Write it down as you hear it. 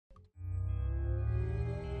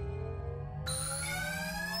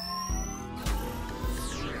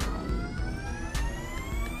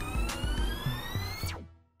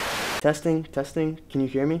Testing, testing, can you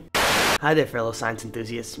hear me? Hi there fellow science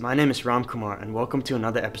enthusiasts, my name is Ram Kumar and welcome to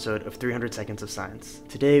another episode of 300 Seconds of Science.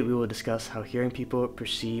 Today we will discuss how hearing people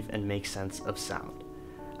perceive and make sense of sound.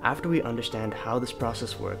 After we understand how this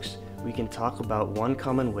process works, we can talk about one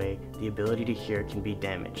common way the ability to hear can be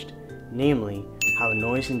damaged, namely how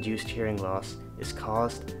noise-induced hearing loss is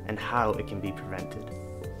caused and how it can be prevented.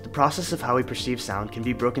 The process of how we perceive sound can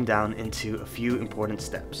be broken down into a few important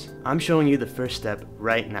steps. I'm showing you the first step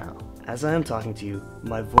right now. As I am talking to you,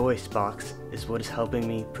 my voice box is what is helping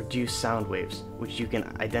me produce sound waves, which you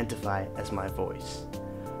can identify as my voice.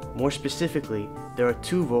 More specifically, there are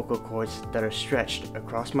two vocal cords that are stretched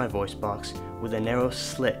across my voice box with a narrow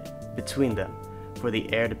slit between them for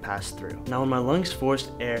the air to pass through. Now when my lungs force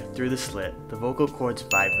air through the slit, the vocal cords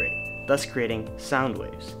vibrate, thus creating sound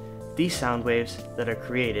waves. These sound waves that are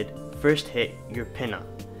created first hit your pinna.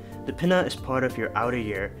 The pinna is part of your outer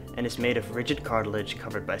ear and is made of rigid cartilage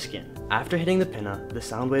covered by skin. After hitting the pinna, the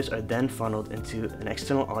sound waves are then funneled into an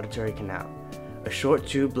external auditory canal, a short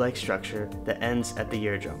tube-like structure that ends at the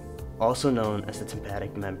eardrum, also known as the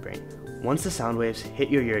tympanic membrane. Once the sound waves hit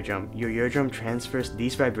your eardrum transfers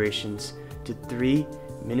these vibrations to three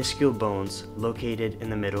minuscule bones located in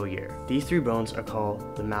the middle ear. These three bones are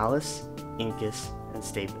called the malleus, incus, and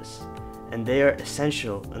stapes, and they are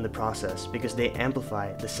essential in the process because they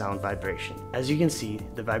amplify the sound vibration. As you can see,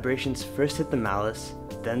 the vibrations first hit the malleus,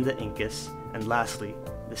 then the incus, and lastly,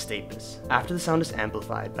 the stapes. After the sound is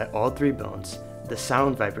amplified by all three bones, the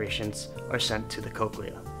sound vibrations are sent to the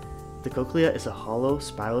cochlea. The cochlea is a hollow,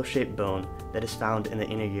 spiral-shaped bone that is found in the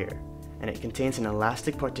inner ear, and it contains an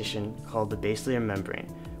elastic partition called the basilar membrane,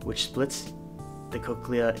 which splits the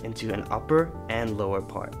cochlea into an upper and lower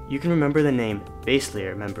part. You can remember the name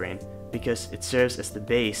basilar membrane because it serves as the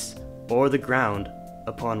base or the ground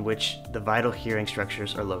upon which the vital hearing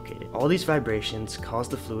structures are located. All these vibrations cause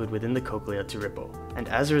the fluid within the cochlea to ripple, and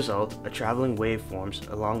as a result, a traveling wave forms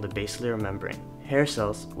along the basilar membrane. Hair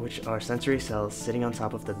cells, which are sensory cells sitting on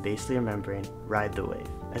top of the basilar membrane, ride the wave.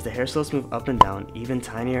 As the hair cells move up and down, even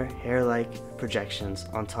tinier hair-like projections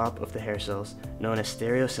on top of the hair cells, known as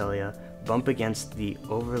stereocilia, bump against the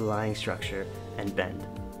overlying structure and bend.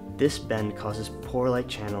 This bend causes pore-like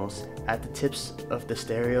channels at the tips of the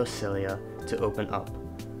stereocilia to open up,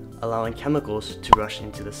 allowing chemicals to rush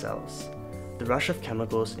into the cells. The rush of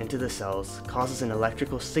chemicals into the cells causes an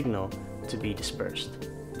electrical signal to be dispersed.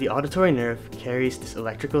 The auditory nerve carries this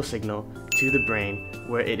electrical signal to the brain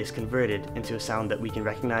where it is converted into a sound that we can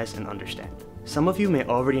recognize and understand. Some of you may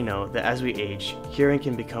already know that as we age, hearing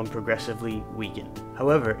can become progressively weakened.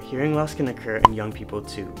 However, hearing loss can occur in young people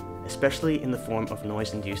too, especially in the form of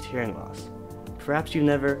noise-induced hearing loss. Perhaps you've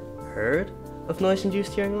never heard of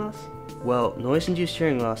noise-induced hearing loss? Well, noise-induced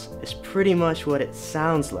hearing loss is pretty much what it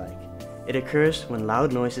sounds like. It occurs when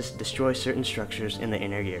loud noises destroy certain structures in the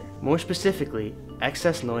inner ear. More specifically,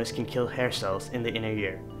 excess noise can kill hair cells in the inner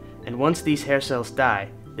ear, and once these hair cells die,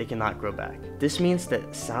 they cannot grow back. This means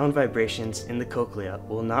that sound vibrations in the cochlea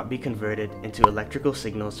will not be converted into electrical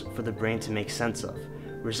signals for the brain to make sense of,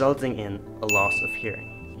 resulting in a loss of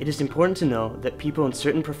hearing. It is important to know that people in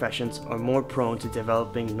certain professions are more prone to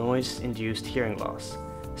developing noise-induced hearing loss.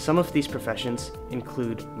 Some of these professions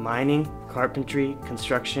include mining, carpentry,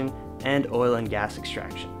 construction, and oil and gas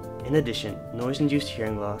extraction. In addition, noise-induced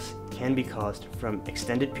hearing loss can be caused from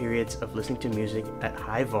extended periods of listening to music at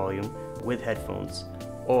high volume with headphones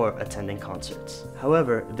or attending concerts.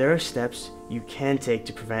 However, there are steps you can take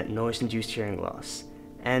to prevent noise-induced hearing loss,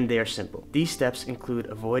 and they are simple. These steps include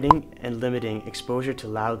avoiding and limiting exposure to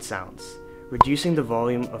loud sounds, reducing the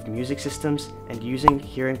volume of music systems, and using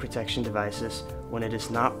hearing protection devices when it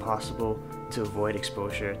is not possible to avoid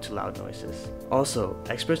exposure to loud noises. Also,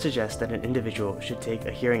 experts suggest that an individual should take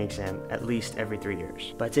a hearing exam at least every 3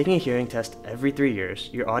 years. By taking a hearing test every 3 years,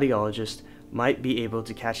 your audiologist might be able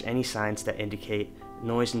to catch any signs that indicate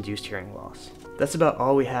noise-induced hearing loss. That's about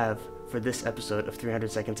all we have for this episode of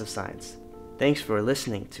 300 Seconds of Science. Thanks for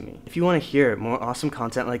listening to me. If you want to hear more awesome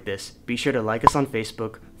content like this, be sure to like us on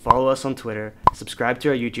Facebook, follow us on Twitter, subscribe to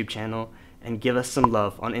our YouTube channel, and give us some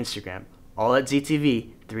love on Instagram, all at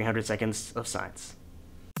ZTV 300 Seconds of Science.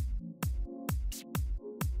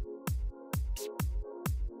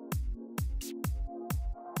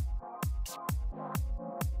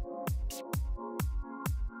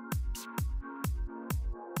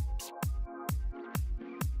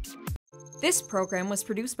 This program was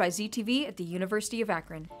produced by ZTV at the University of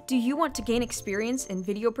Akron. Do you want to gain experience in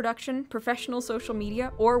video production, professional social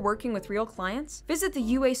media, or working with real clients? Visit the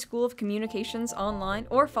UA School of Communications online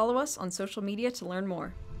or follow us on social media to learn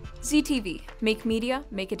more. ZTV, make media,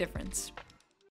 make a difference.